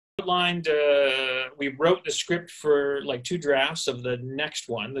outlined, we wrote the script for like 2 drafts of the next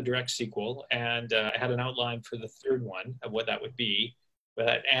one, the direct sequel, and I had an outline for the 3rd one of what that would be. But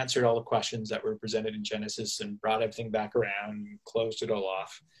that answered all the questions that were presented in Genesis and brought everything back around and closed it all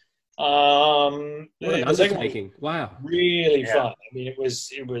off. What an undertaking! Wow, really fun. I mean, it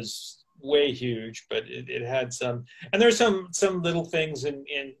was way huge, but it had some, and there's some little things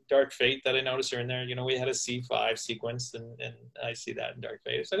in Dark Fate that I noticed are in there. You know, we had a C5 sequence, and I see that in Dark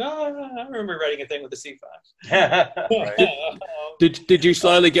Fate. It's like, oh, I remember writing a thing with the C5s. Did you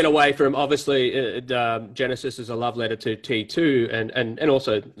slowly get away from, obviously Genesis is a love letter to T2 and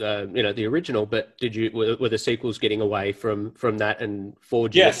also you know, the original, but were the sequels getting away from that and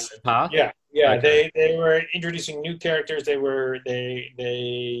forging a path? Yeah. Okay. They were introducing new characters.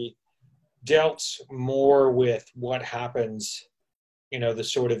 They dealt more with what happens, you know, the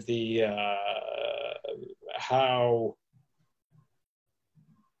sort of the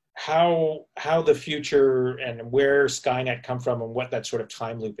how the future and where Skynet come from and what that sort of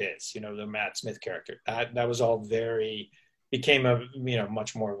time loop is, you know, the Matt Smith character. That was all became a, you know,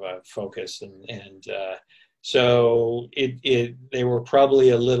 much more of a focus, and so they were probably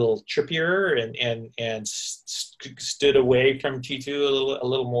a little trippier and stood away from T2 a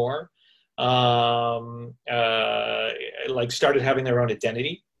little more. Like started having their own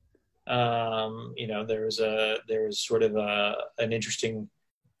identity. You know, there was sort of an interesting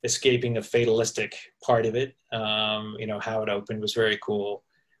escaping a fatalistic part of it. You know, how it opened was very cool.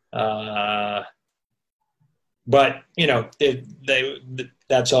 But you know,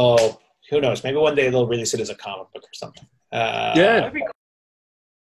 that's all. Who knows? Maybe one day they'll release it as a comic book or something. Yeah, That'd be